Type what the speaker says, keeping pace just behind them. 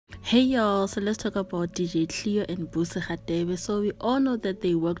Hey y'all, so let's talk about DJ Cleo and Bucy Radebe. So we all know that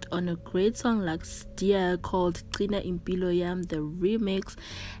they worked on a great song last year called Gcina Impilo Yam, the remix,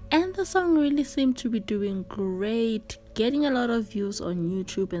 and the song really seemed to be doing great, getting a lot of views on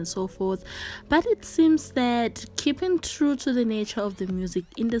YouTube and so forth. But it seems that keeping true to the nature of the music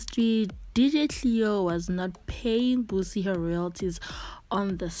industry, DJ Cleo was not paying Bucy her royalties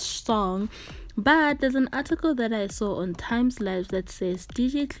on the song. But there's an article that I saw on Times Live that says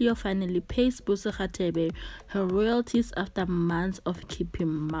DJ Cleo finally pays Bucy Radebe her royalties after months of keeping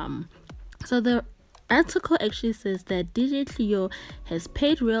mum. So the article actually says that DJ Cleo has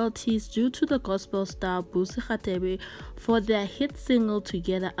paid royalties due to the gospel star Bucy Radebe for their hit single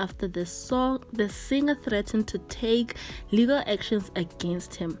Together after the singer threatened to take legal actions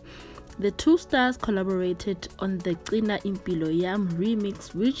against him. The two stars collaborated on the Gcina Impilo Yam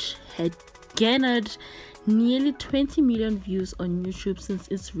remix, which had garnered nearly 20 million views on YouTube since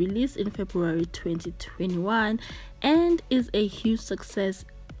its release in February 2021 and is a huge success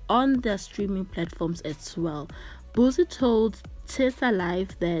on their streaming platforms as well. Bucy told Tessa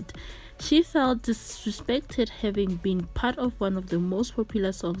Live that she felt disrespected having been part of one of the most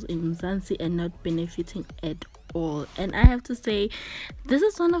popular songs in Mzansi and not benefiting at all. And I have to say, this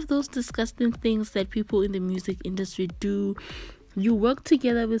is one of those disgusting things that people in the music industry do. You work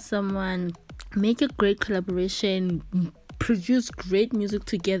together with someone, make a great collaboration, produce great music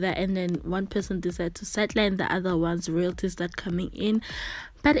together, and then one person decides to sideline the other one's royalties start coming in.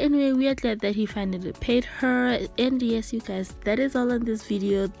 But anyway, we are glad that he finally paid her. And yes, you guys, that is all on this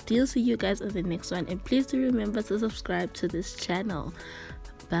video. I'll see you guys on the next one, and please do remember to subscribe to this channel.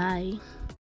 Bye.